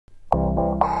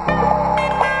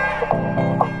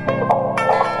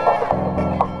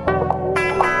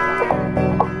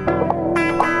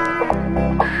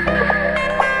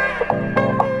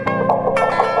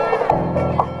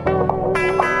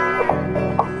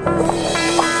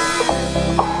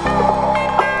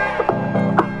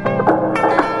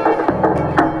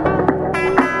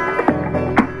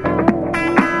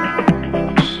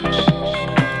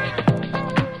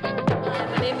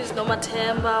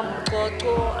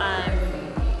I'm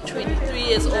 23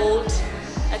 years old.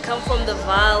 I come from the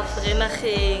Val,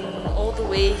 Vereniging, all the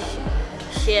way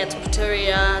here to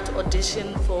Pretoria to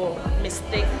audition for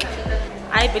Mistake.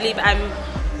 I believe I'm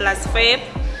PlusFab,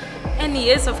 and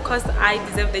yes, of course, I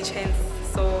deserve the chance,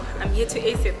 so I'm here to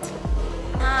ace it.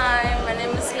 Hi, my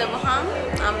name is Leboham.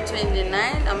 I'm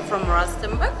 29. I'm from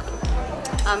Rustenburg.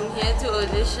 I'm here to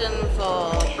audition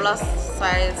for plus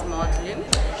size modeling,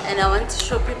 and I want to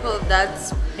show people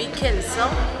that big can sell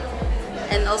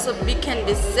and also big can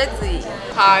be sexy.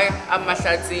 Hi, I'm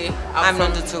Mashati. I'm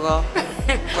Nondutugo.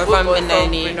 We're from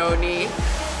Benoni.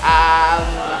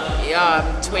 Yeah,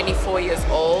 I'm 24 years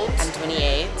old. I'm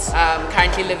 28.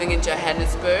 Currently living in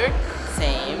Johannesburg.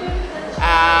 Same.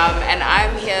 And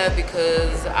I'm here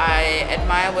because I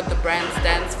admire what the brand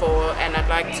stands for, and I'd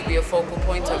like to be a focal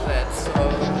point of it. So.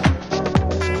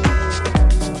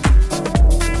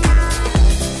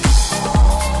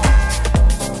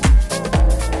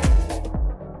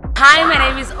 Hi, my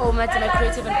name is Oma, and I'm a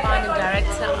creative and founding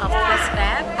director of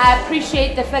PlusFab. I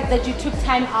appreciate the fact that you took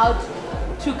time out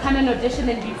to come and audition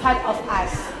and be part of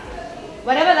us.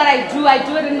 Whatever that I do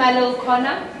it in my little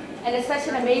corner, and it's such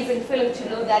an amazing feeling to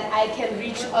know that I can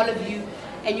reach all of you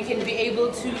and you can be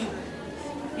able to,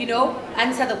 you know,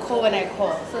 answer the call when I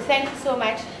call. So thank you so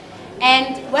much.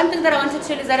 And one thing that I want to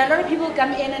tell you is that a lot of people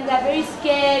come in and they're very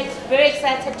scared, very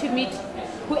excited to meet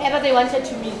whoever they wanted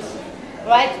to meet,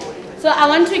 right? So I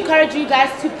want to encourage you guys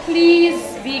to please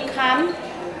be calm,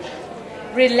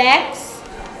 relax.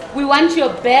 We want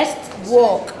your best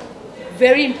walk.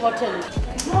 Very important.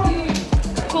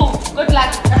 Cool. Good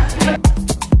luck.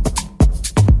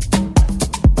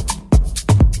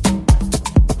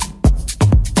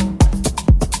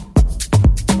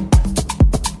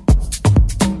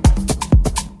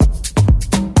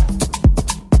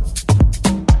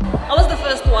 I was the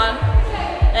first one,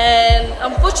 and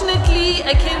unfortunately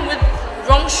I came with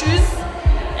wrong shoes,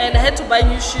 and I had to buy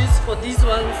new shoes for these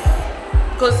ones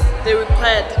because they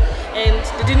required, and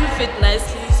they didn't fit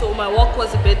nicely, so my walk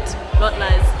was a bit not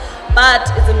nice,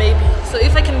 but it's a maybe. So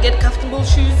if I can get comfortable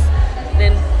shoes,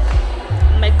 then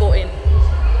I might go in.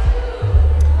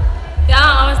 Yeah,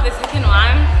 I was the second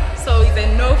one, so it's a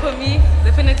no for me.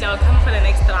 Definitely I'll come for the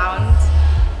next round.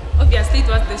 Obviously it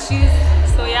was the shoes,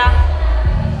 so yeah.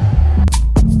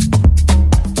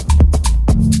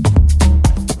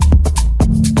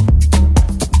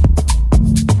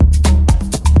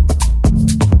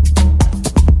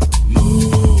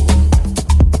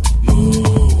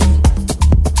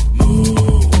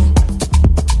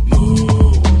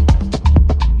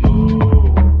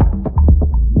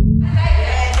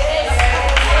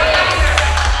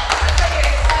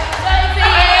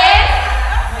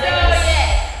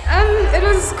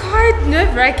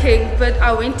 Nerve-wracking, but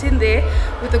I went in there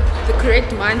with the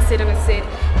correct mindset and I said,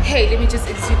 hey, let me just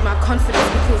exude my confidence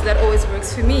because that always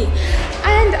works for me.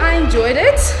 And I enjoyed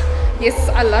it. Yes,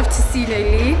 I love to see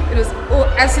Nelly. It was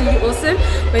absolutely awesome.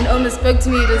 When Oma spoke to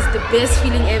me, it was the best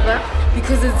feeling ever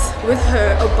because it's with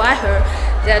her or by her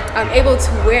that I'm able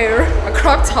to wear a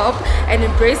crop top and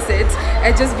embrace it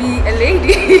and just be a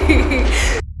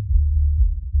lady.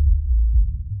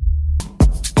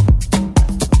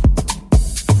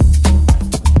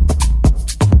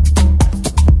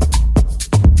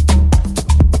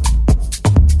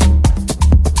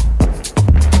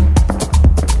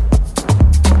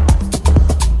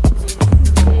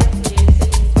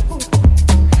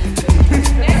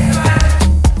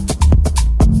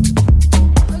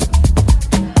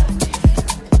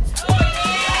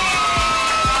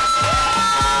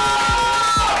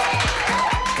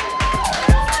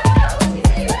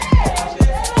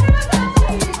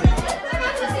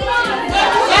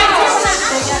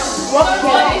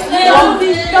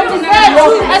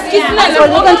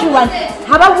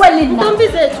 Don't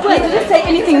visit. They didn't say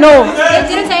anything. No. They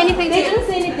didn't say anything. They didn't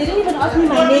say anything. They didn't even ask me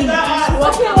my name.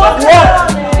 What?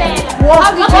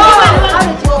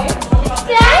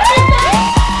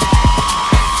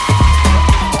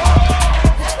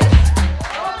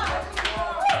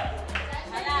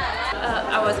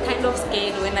 I was kind of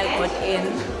scared when I got in.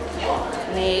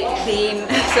 Then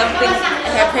something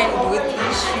happened with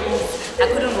these shoes. I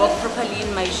couldn't walk properly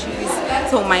in my shoes,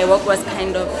 so my walk was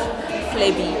kind of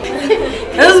flabby.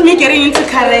 That was me getting into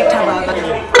character about that.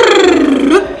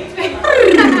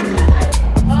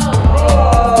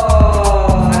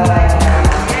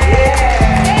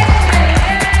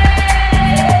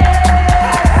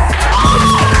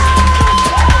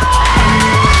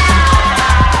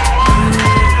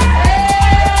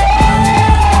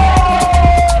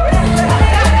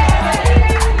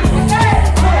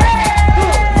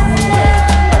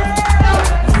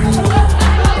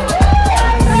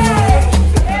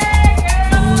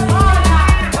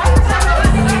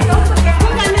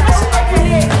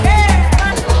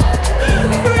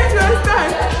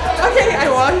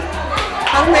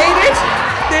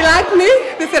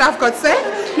 I've got say.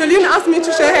 Nolene asked me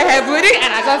to show her hair booty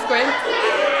and I just went.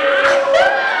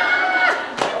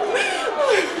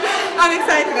 I'm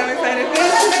excited.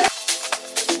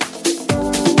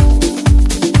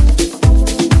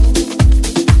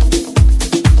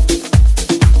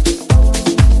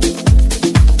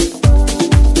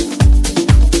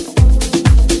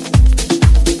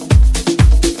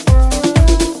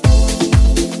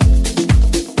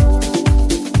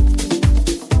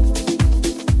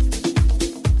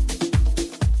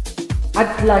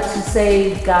 I'd like to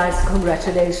say, guys,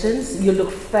 congratulations. You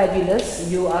look fabulous.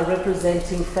 You are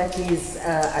representing fatties,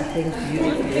 I think,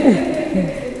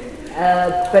 beautifully.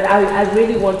 But I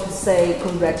really want to say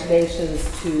congratulations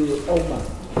to Oma,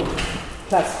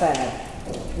 PlusFab.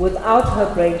 Without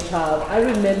her brainchild, I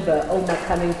remember Oma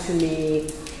coming to me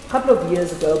a couple of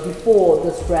years ago before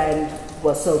this brand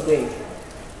was so big.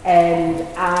 And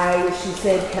she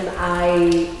said,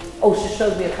 she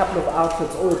showed me a couple of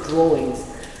outfits, all drawings.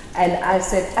 And I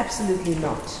said, absolutely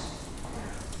not.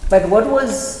 But what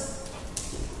was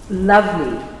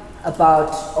lovely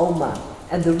about Oma,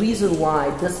 and the reason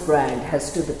why this brand has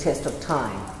stood the test of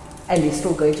time and is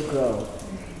still going to grow,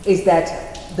 is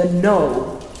that the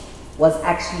no was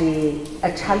actually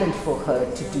a challenge for her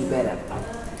to do better.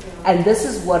 And this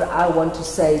is what I want to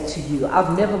say to you.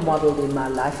 I've never modeled in my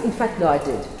life. In fact, no, I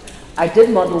did. I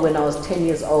did model when I was 10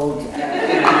 years old.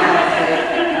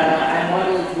 I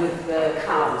modeled with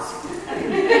cows. So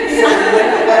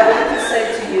what I want to say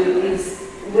to you is,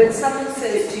 when someone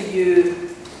says to you,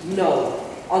 no,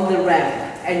 on the ramp,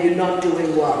 and you're not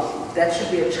doing well, that should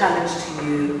be a challenge to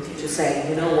you to say,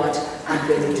 you know what, I'm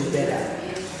going to do better.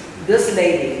 This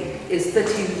lady is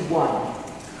 31,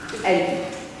 and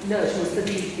no, she was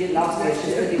 30 last year,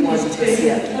 she's 31 this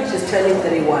year. She's turning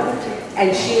 31,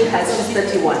 and she's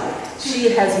 31.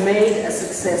 She has made a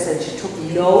success, and she took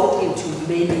no into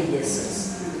many yeses.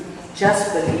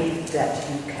 Just believe that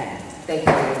you can. Thank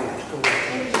you very much.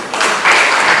 Congratulations.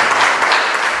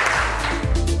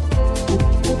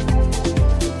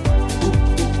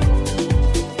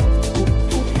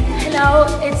 Hello,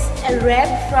 it's a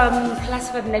rep from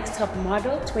PlusFab Next Top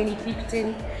Model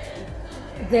 2015.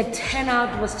 The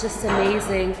turnout was just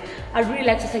amazing. I'd really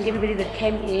like to thank everybody that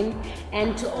came in,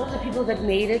 and to all the people that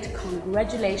made it,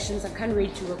 congratulations. I can't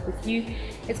wait to work with you.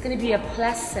 It's going to be a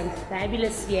plus and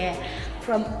fabulous year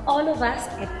from all of us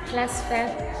at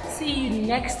PlusFab. See you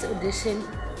next audition.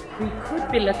 We could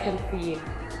be looking for you.